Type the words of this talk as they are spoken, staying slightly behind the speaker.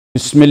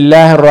بسم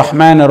الله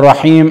الرحمن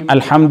الرحيم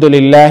الحمد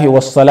لله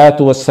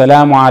والصلاة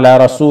والسلام على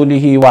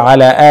رسوله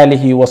وعلى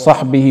آله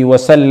وصحبه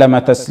وسلم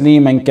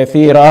تسليما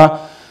كثيرا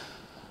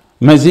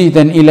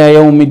مزيدا إلى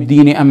يوم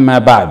الدين أما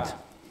بعد.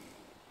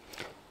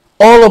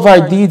 All of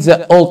our deeds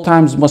at all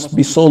times must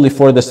be solely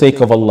for the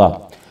sake of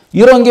Allah.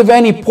 You don't give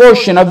any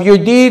portion of your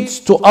deeds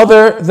to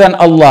other than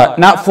Allah,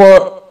 not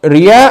for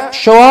riya,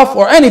 show off,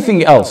 or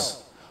anything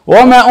else.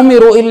 وَمَا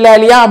أُمِرُوا إِلَّا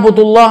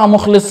لِيَعْبُدُوا اللَّهَ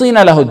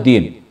مُخْلِصِينَ لَهُ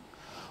الدِّينَ.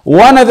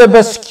 One of the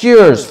best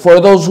cures for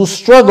those who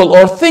struggle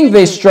or think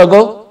they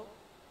struggle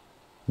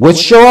with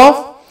show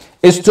off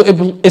is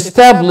to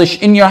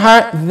establish in your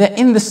heart that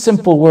in the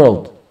simple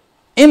world,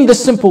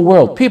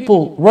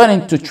 people run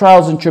into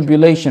trials and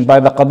tribulation by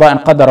the qada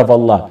and qadar of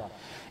Allah.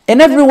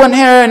 And everyone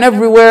here and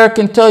everywhere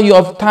can tell you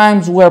of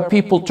times where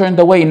people turned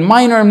away in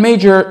minor and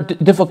major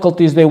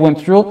difficulties they went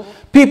through.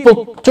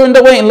 People turned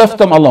away and left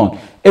them alone.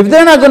 If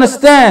they're not going to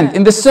stand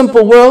in the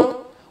simple world,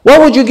 why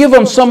would you give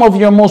them some of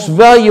your most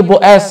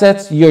valuable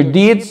assets, your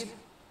deeds,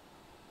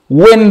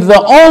 when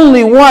the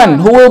only one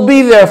who will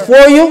be there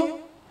for you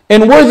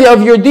and worthy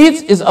of your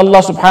deeds is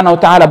Allah subhanahu wa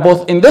ta'ala,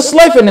 both in this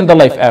life and in the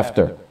life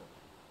after?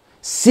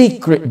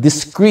 Secret,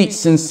 discreet,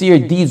 sincere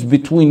deeds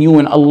between you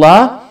and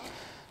Allah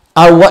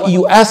are what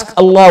you ask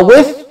Allah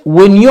with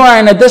when you are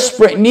in a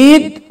desperate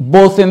need,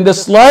 both in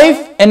this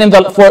life and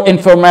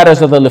for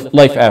matters of the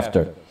life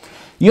after.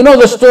 You know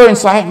the story in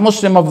Sahih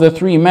Muslim of the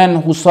three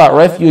men who sought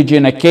refuge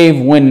in a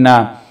cave when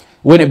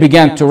it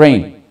began to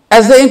rain.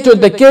 As they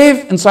entered the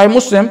cave in Sahih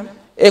Muslim,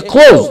 it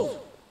closed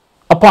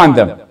upon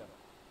them.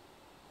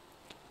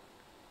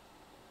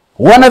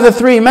 One of the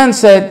three men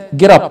said,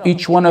 "Get up,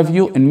 each one of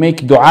you, and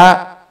make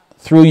dua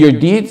through your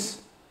deeds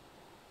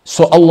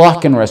so Allah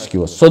can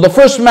rescue us." So the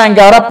first man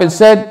got up and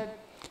said,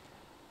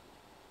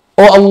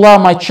 "Oh Allah,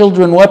 my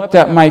children wept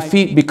at my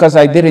feet because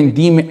I didn't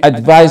deem it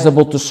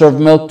advisable to serve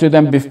milk to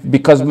them,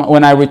 because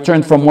when I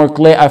returned from work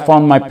late, I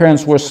found my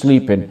parents were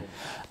sleeping.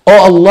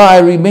 Oh Allah, I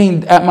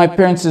remained at my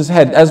parents'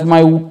 head as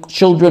my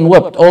children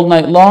wept all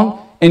night long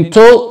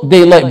until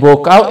daylight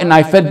broke out, and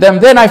I fed them.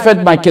 Then I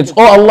fed my kids.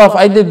 Oh Allah, if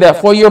I did that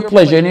for your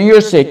pleasure and in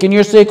your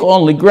sake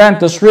only,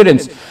 grant us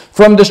riddance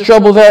from this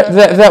trouble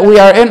that we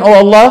are in, oh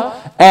Allah."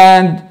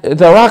 And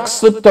the rocks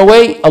slipped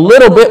away a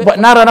little bit, but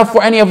not enough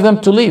for any of them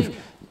to leave.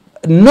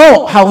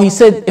 Know how he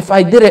said, if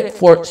I did it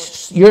for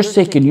your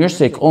sake and your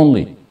sake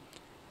only.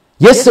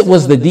 Yes, it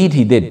was the deed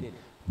he did,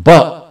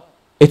 but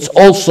it's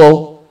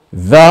also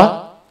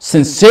the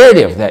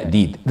sincerity of that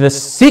deed, the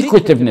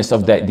secretiveness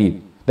of that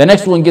deed. The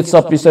next one gets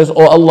up, he says,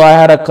 "Oh Allah, I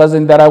had a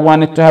cousin that I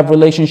wanted to have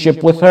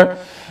relationship with her,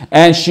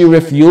 and she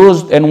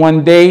refused, and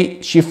one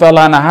day she fell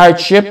on a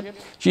hardship.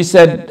 She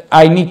said,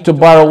 I need to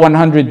borrow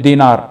 100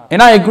 dinar.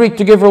 And I agreed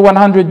to give her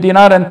 100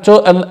 dinar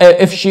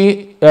if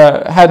she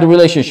had a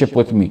relationship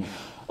with me.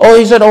 Oh,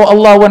 he said, oh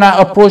Allah, when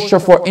I approached her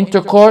for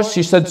intercourse,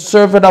 she said,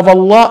 servant of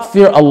Allah,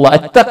 fear Allah,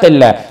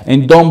 attaqillah,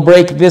 and don't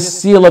break this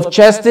seal of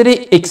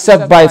chastity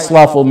except by its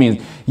lawful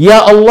means. Ya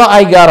Allah,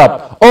 I got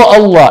up.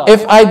 Oh Allah,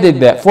 if I did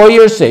that for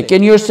your sake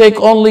and your sake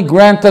only,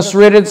 grant us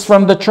riddance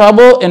from the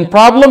trouble and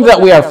problem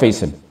that we are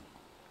facing."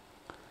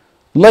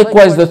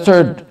 Likewise, the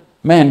third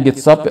man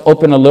gets up,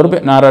 open a little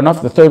bit, not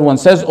enough. The third one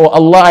says, "Oh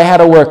Allah, I had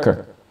a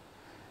worker.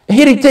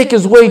 He didn't take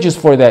his wages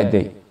for that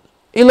day.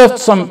 He left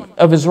some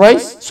of his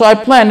rice, so I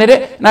planted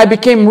it, and I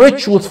became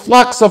rich with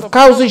flocks of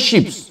cows and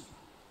sheep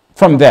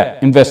from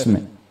that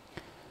investment.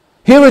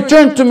 He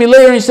returned to me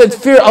later and he said,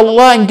 fear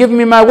Allah and give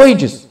me my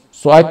wages.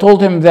 So I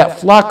told him that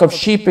flock of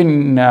sheep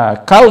and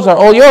cows are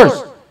all yours.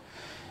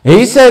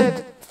 He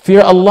said,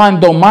 fear Allah and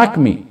don't mock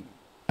me.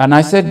 And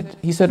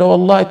he said, oh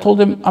Allah, I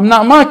told him, I'm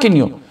not mocking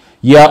you.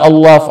 Ya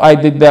Allah, if I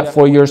did that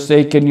for your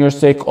sake and your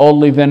sake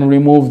only, then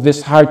remove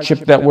this hardship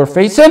that we're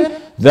facing."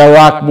 The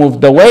rock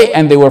moved away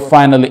and they were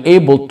finally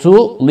able to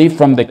leave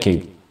from the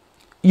cave.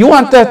 You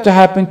want that to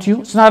happen to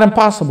you? It's not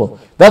impossible.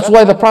 That's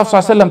why the Prophet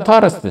ﷺ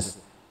taught us this.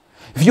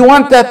 If you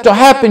want that to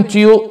happen to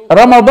you,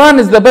 Ramadan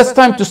is the best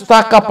time to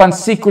stock up on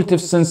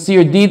secretive,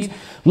 sincere deeds.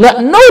 Let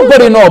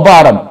nobody know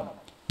about them.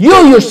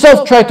 You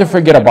yourself try to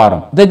forget about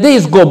them. The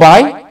days go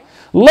by.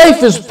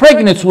 Life is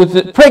pregnant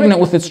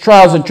with its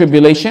trials and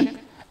tribulation.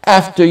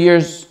 After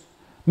years,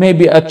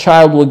 maybe a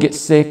child will get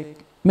sick.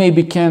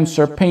 Maybe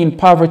cancer, pain,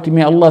 poverty.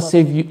 May Allah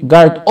save you,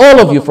 guard all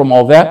of you from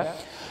all that.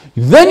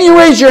 Then you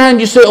raise your hand,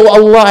 you say, oh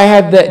Allah, I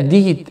had that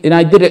deed and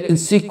I did it in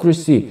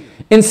secrecy,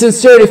 in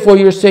sincerity for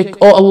your sake.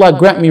 Oh Allah,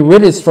 grant me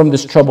riddance from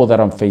this trouble that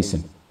I'm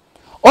facing.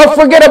 Or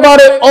forget about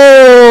it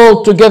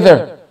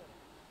altogether.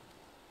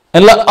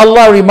 And let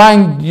Allah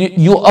remind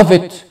you of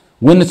it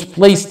when it's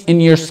placed in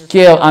your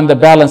scale on the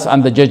balance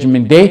on the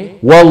judgment day.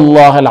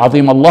 Wallah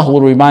al-azim, Allah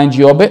will remind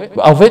you of it.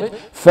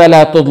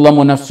 فَلَا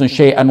تُظْلَمُ نَفْسٌ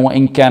شَيْئًا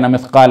وَإِنْ كَانَ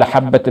مِثْقَالَ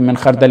حَبَّةٍ مِّنْ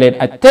خَرْدَلٍ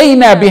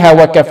أَتَيْنَا بِهَا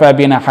وَكَفَى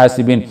بِنَا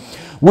حَاسِبِينَ.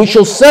 We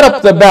shall set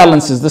up the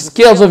balances, the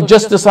scales of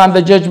justice on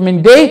the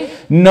judgment day.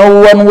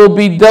 No one will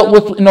be dealt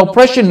with in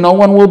oppression. No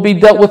one will be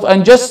dealt with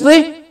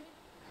unjustly.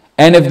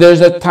 And if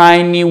there's a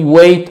tiny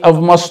weight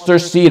of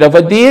mustard seed of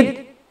a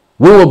deed,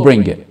 we will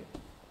bring it.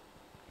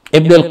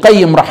 Ibn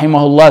al-Qayyim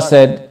rahimahullah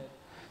said,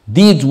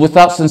 Deeds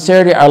without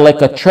sincerity are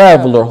like a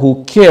traveler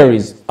who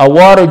carries a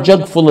water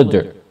jug full of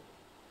dirt.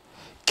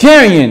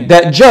 Carrying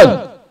that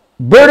jug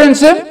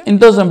burdens him and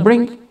doesn't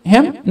bring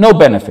him no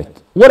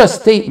benefit. What a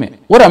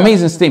statement. What an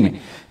amazing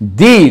statement.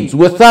 Deeds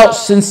without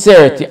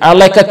sincerity are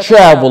like a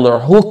traveler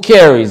who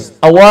carries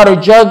a water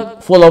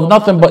jug full of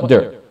nothing but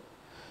dirt.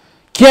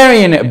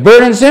 Carrying it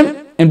burdens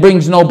him and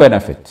brings no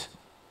benefit.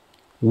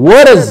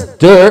 What does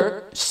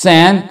dirt,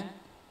 sand,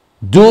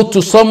 do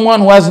to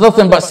someone who has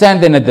nothing but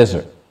sand in a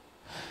desert?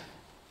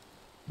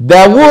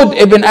 Dawood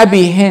ibn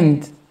Abi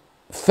Hind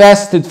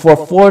fasted for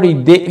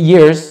 40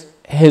 years.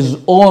 His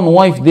own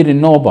wife didn't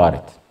know about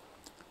it.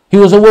 He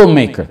was a will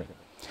maker.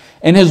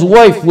 And his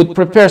wife would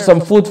prepare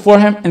some food for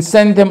him and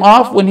send him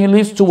off when he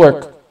leaves to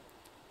work.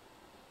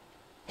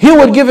 He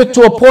would give it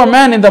to a poor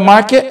man in the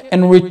market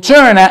and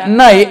return at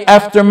night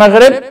after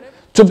Maghrib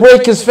to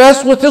break his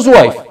fast with his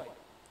wife.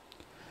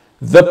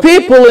 The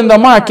people in the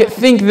market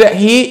think that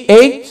he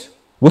ate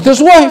with his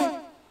wife.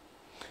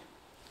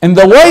 And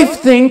the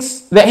wife thinks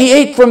that he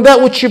ate from that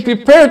which she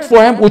prepared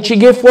for him, which he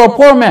gave for a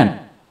poor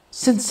man.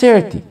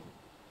 Sincerity.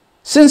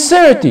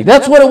 Sincerity.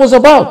 That's what it was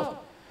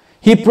about.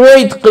 He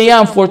prayed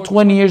Qiyam for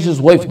 20 years.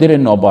 His wife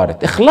didn't know about it.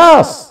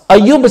 Ikhlas.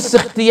 Ayyub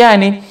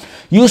al-Sikhtiyani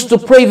used to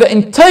pray the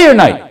entire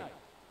night.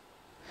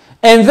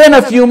 And then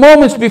a few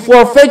moments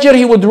before Fajr,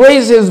 he would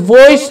raise his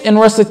voice in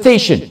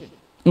recitation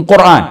in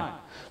Quran.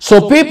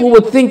 So people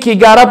would think he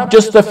got up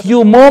just a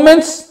few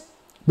moments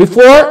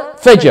before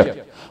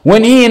Fajr,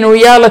 when he in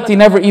reality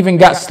never even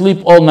got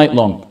sleep all night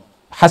long.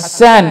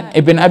 Hassan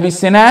ibn Abi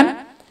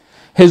Sinan,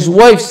 his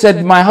wife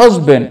said, my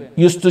husband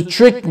used to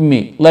trick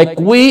me like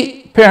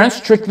we parents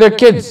trick their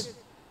kids.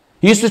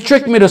 He used to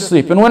trick me to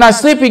sleep. And when I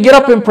sleep, he get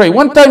up and pray.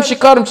 One time she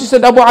caught him, she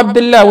said, Abu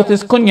Abdullah, with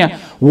his kunya,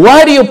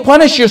 why do you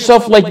punish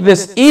yourself like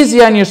this?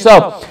 Easy on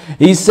yourself.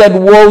 He said,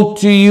 woe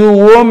to you,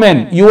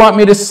 woman. You want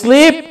me to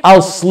sleep?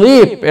 I'll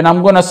sleep. And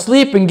I'm going to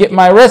sleep and get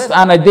my rest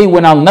on a day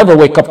when I'll never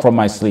wake up from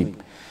my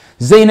sleep.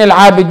 Zayn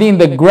al-Abidin,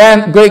 the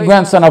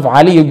great-grandson of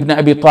Ali ibn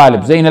Abi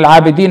Talib, Zayn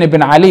al-Abidin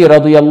ibn Ali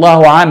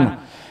radiyallahu anhu,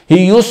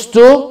 he used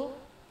to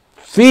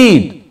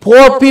feed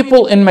poor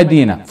people in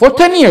Medina for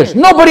 10 years.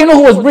 Nobody knew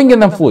who was bringing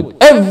them food.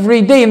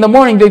 Every day in the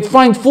morning, they'd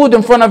find food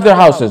in front of their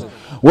houses.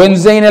 When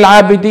Zayn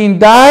al-Abidin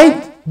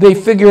died, they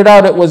figured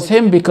out it was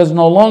him because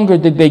no longer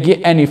did they get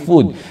any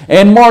food.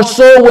 And more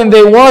so, when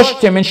they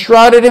washed him and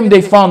shrouded him,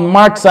 they found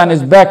marks on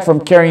his back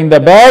from carrying the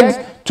bags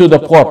to the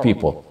poor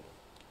people.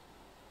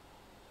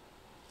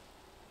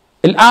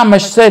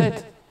 Al-A'mash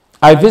said,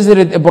 I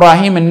visited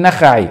Ibrahim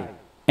al-Nakha'i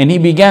and he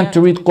began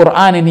to read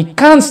Quran, and he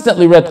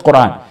constantly read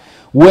Quran.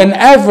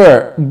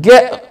 Whenever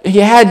he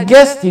had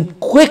guests, he'd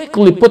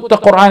quickly put the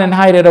Quran and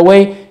hide it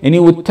away, and he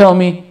would tell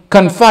me,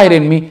 confide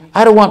in me,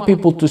 I don't want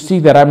people to see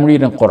that I'm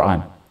reading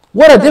Quran.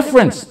 What a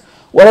difference.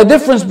 What a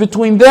difference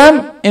between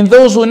them and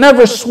those who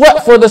never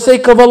sweat for the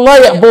sake of Allah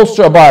yet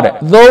bolster about it.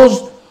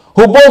 Those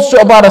who bolster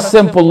about a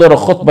simple little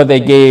khutbah they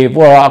gave,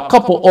 or a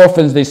couple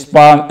orphans they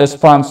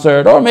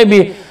sponsored, or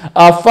maybe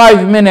a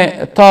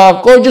 5-minute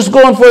talk, or just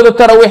going for the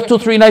Taraweeh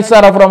 2-3 nights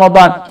out of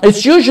Ramadan.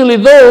 It's usually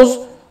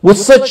those with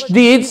such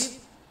deeds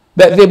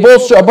that they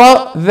bolster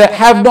about that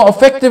have no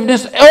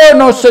effectiveness or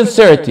no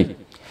sincerity.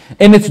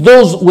 And it's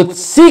those with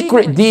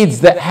secret deeds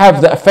that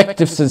have the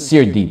effective,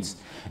 sincere deeds.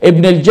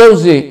 Ibn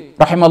al-Jawzi,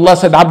 rahimahullah,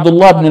 said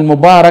Abdullah ibn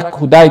al-Mubarak,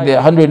 who died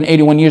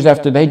 181 years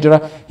after the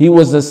Hijrah, he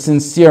was a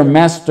sincere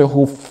master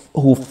who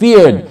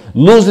feared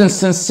losing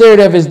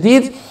sincerity of his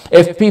deeds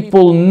if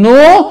people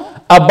knew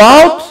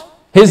about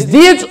his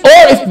deeds or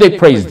if they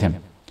praised him.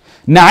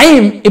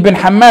 Na'im ibn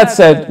Hamad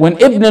said, when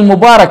Ibn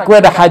al-Mubarak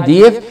read a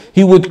hadith,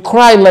 he would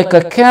cry like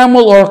a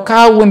camel or a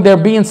cow when they're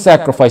being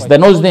sacrificed, the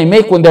noise they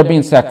make when they're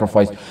being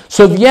sacrificed.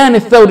 Sufyan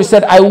al-Thawri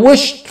said, I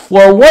wished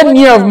for 1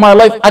 year of my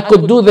life I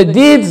could do the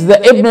deeds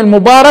that Ibn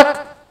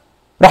al-Mubarak,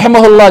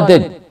 rahimahullah,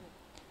 did.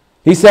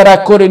 He said,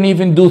 I couldn't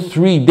even do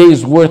 3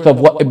 days worth of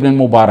what Ibn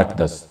al-Mubarak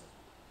does.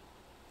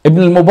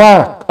 Ibn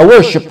al-Mubarak, a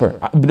worshipper.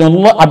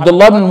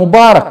 Abdullah ibn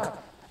Mubarak,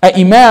 an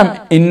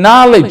imam in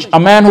knowledge, a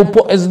man who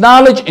put his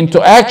knowledge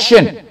into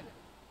action,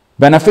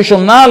 beneficial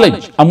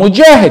knowledge, a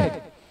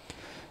mujahid.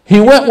 He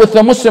went with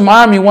the Muslim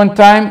army one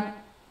time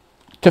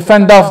to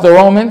fend off the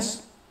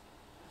Romans,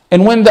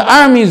 and when the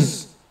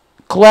armies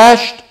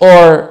clashed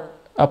or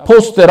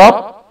posted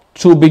up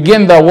to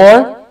begin the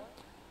war,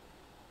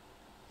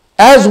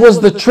 as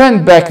was the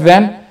trend back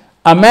then,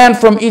 a man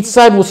from each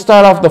side would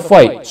start off the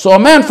fight. So a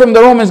man from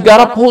the Romans got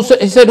up,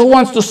 he said, who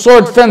wants to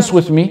sword fence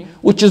with me?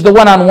 Which is the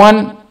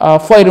one-on-one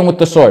fighting with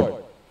the sword.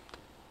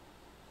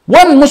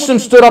 One Muslim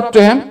stood up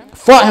to him,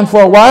 fought him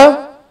for a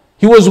while.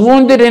 He was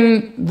wounded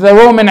and the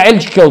Roman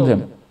Ilj killed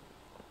him.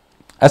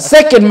 A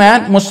second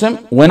man, Muslim,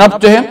 went up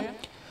to him.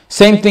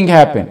 Same thing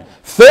happened.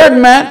 Third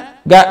man,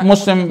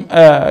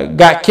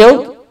 got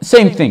killed.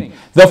 Same thing.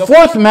 The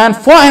fourth man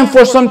fought him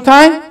for some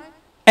time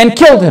and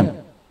killed him.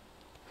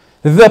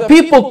 The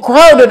people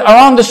crowded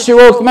around this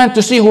heroic man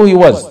to see who he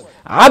was.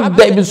 Abd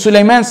ibn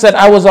Sulaiman said,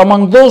 I was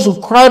among those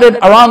who crowded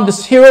around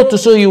this hero to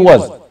see who he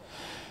was.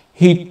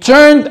 he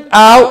turned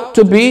out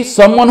to be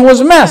someone who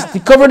was masked. He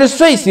covered his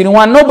face. He didn't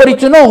want nobody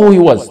to know who he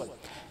was.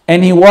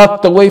 And he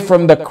walked away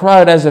from the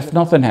crowd as if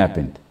nothing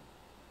happened.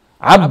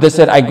 Abda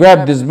said, I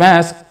grabbed his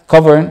mask,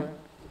 covering,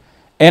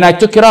 and I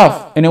took it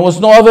off. And it was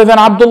no other than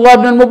Abdullah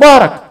ibn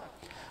Mubarak.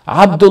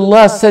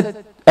 Abdullah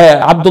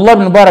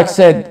ibn Mubarak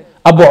said,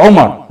 Abu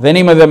Umar, the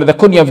name of the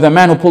kunya of the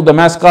man who pulled the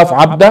mask off,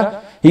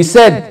 Abda, he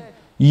said,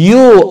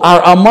 you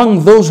are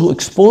among those who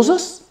expose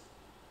us?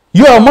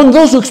 You are among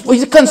those who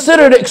expose. He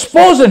considered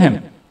exposing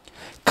him.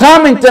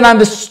 Commenting on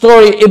this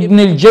story, Ibn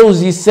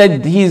al-Jawzi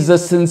said he's a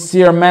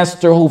sincere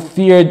master who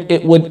feared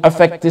it would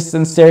affect his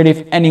sincerity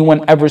if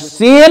anyone ever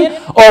seen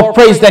or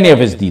praised any of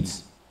his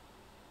deeds.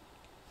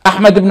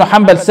 Ahmad ibn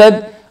Hanbal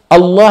said,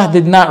 Allah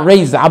did not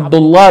raise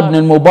Abdullah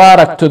ibn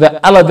Mubarak to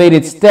the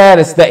elevated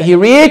status that he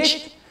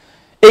reached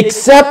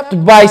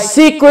except by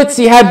secrets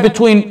he had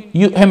between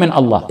him and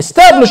Allah.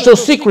 Establish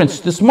those secrets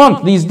this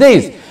month, these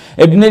days.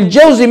 Ibn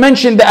al-Jawzi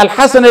mentioned that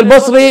Al-Hasan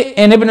al-Basri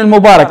and Ibn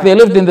al-Mubarak, they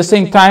lived in the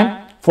same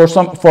time for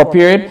a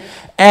period,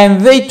 and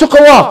they took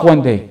a walk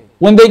one day.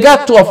 When they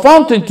got to a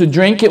fountain to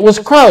drink, it was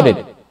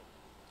crowded.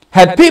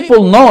 Had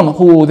people known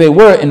who they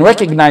were and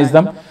recognized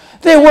them,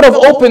 they would have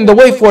opened the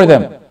way for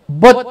them.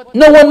 But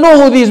no one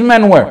knew who these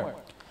men were.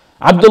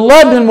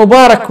 Abdullah ibn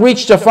Mubarak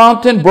reached the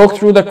fountain, broke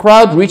through the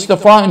crowd, reached the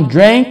fountain,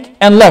 drank,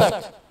 and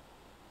left.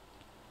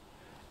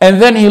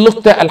 And then he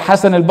looked at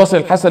Al-Hasan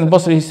al-Basri. Al-Hasan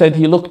al-Basri, he said,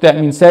 he looked at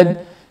me and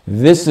said,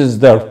 this is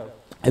the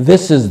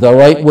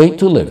right way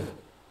to live.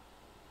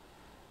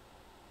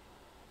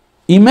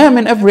 Imam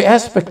in every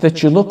aspect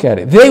that you look at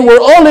it. They were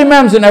all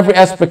imams in every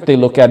aspect they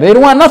look at it. They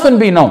don't want nothing to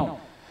be known.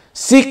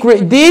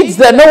 Secret deeds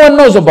that no one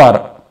knows about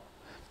it.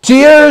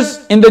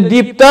 Tears in the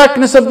deep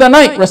darkness of the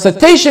night.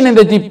 Recitation in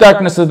the deep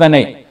darkness of the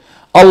night.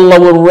 Allah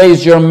will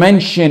raise your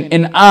mention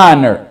in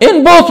honor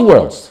in both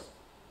worlds.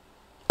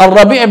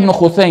 Al-Rabi' ibn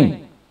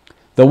Khuthaym,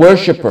 the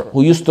worshipper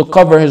who used to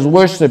cover his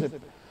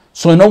worship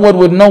so no one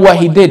would know what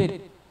he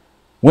did.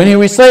 When he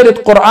recited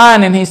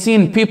Quran and he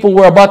seen people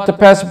were about to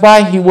pass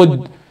by, he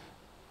would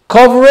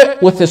cover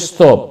it with his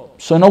thobe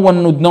so no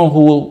one would know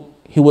who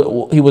he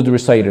would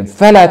recite it.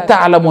 فَلَا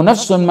تَعْلَمُ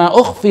نَفْسٌ مَا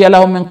أُخْفِيَ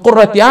لَهُم مِّن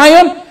قُرَّةِ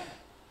أَعْيُنٍ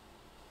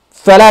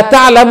فَلَا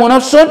تَعْلَمُ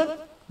نَفْسٌ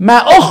مَا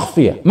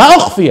أُخْفِيَ. مَا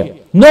أُخْفِيَ.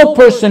 No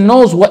person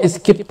knows what is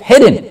kept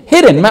hidden.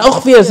 Hidden. مَا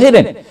أُخْفِيَ is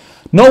hidden.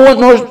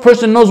 No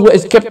person knows what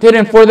is kept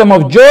hidden for them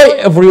of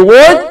joy, of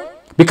reward,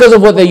 because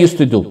of what they used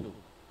to do.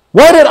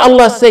 Why did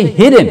Allah say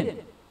hidden?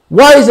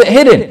 Why is it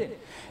hidden?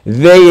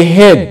 They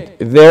hid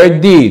their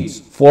deeds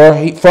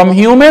from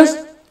humans,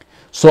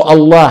 so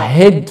Allah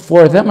hid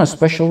for them a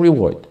special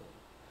reward.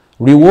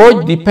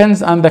 Reward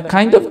depends on the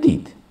kind of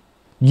deed.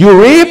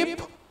 You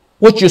reap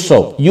what you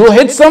sow. You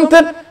hid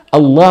something,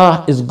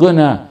 Allah is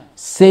gonna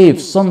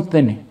save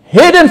something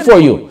hidden for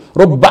you.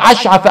 رب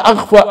أشعث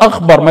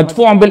أخبر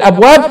مدفوع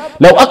بالأبواب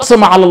لو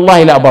أقسم على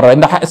الله لأبره.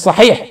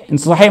 In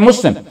Sahih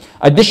Muslim,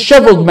 a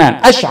disheveled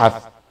man,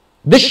 أشعث,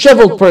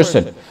 disheveled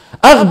person.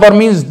 أخبر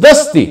means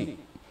dusty.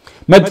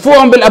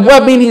 مدفوع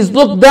بالأبواب means he's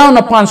looked down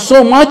upon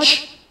so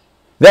much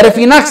that if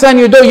he knocks on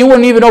your door, you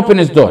wouldn't even open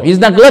his door. He's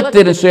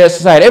neglected in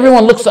society.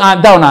 Everyone looks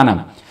down on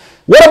him.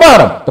 What about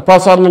him? The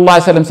Prophet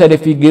ﷺ said,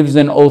 if he gives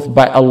an oath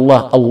by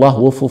Allah, Allah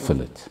will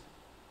fulfill it.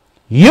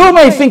 You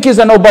may think he's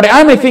a nobody.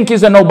 I may think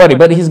he's a nobody,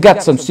 but he's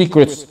got some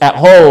secrets at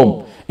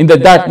home in the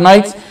dark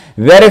nights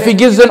that if he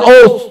gives an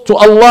oath to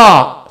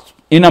Allah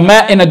in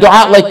a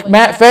dua like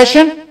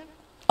fashion,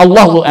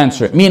 Allah will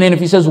answer it. Meaning if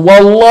he says,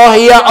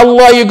 Wallahi ya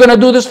Allah, you're going to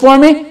do this for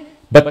me?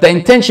 But the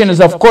intention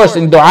is, of course,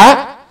 in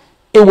dua,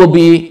 it will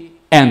be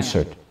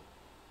answered.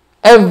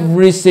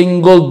 Every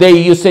single day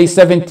you say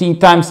 17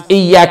 times,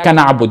 Iyyaka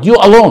na'bud. You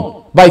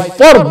alone. By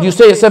fard, you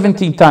say it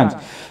 17 times.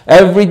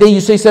 Every day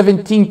you say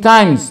 17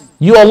 times,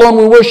 you alone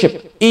we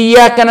worship.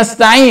 Iyyaka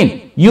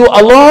nasta'een. You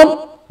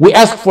alone, we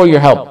ask for your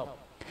help.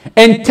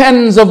 And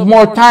tens of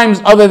more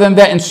times other than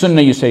that in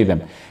Sunnah you say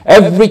them.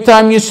 Every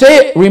time you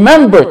say it,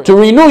 remember to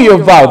renew your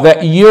vow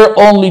that you're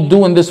only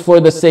doing this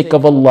for the sake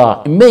of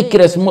Allah. Make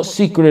it as much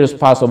secret as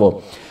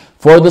possible.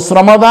 For this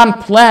Ramadan,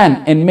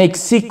 plan and make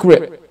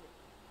secret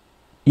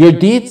your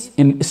deeds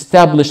and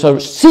establish a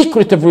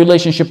secretive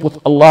relationship with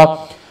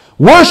Allah.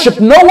 Worship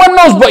no one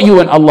knows but you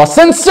and Allah.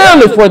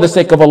 Sincerely for the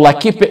sake of Allah.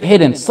 Keep it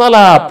hidden.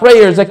 Salah,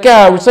 prayer,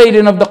 zakah,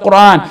 reciting of the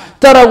Quran,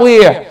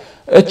 taraweeh,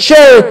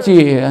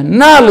 charity,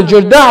 knowledge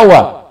or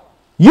da'wah.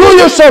 You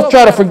yourself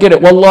try to forget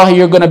it. Wallahi,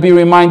 you're going to be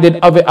reminded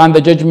of it on the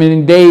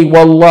judgment day.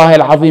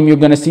 Wallahi al-azim, you're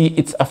going to see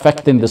its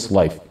effect in this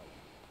life.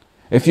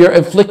 If you're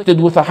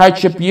afflicted with a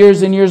hardship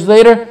years and years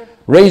later,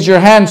 raise your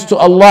hands to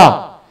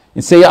Allah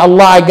and say, Ya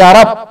Allah, I got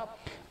up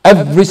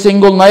every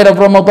single night of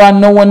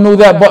Ramadan. No one knew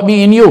that but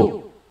me and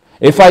you.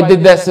 If I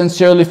did that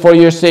sincerely for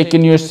your sake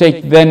and your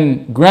sake,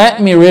 then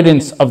grant me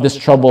riddance of this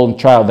trouble and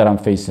trial that I'm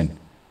facing.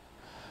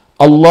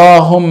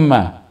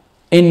 Allahumma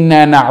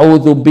inna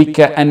na'udhu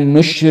bika an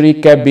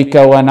nushrika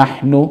bika wa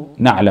nahnu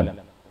na'lam.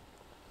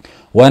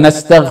 Wa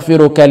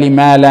nastaghfiruka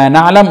lima la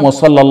na'lam. Wa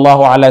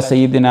sallallahu ala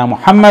sayyidina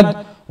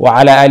Muhammad wa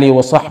ala alihi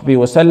wa sahbihi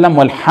wa sallam.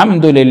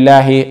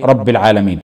 Walhamdulillahi rabbil alameen.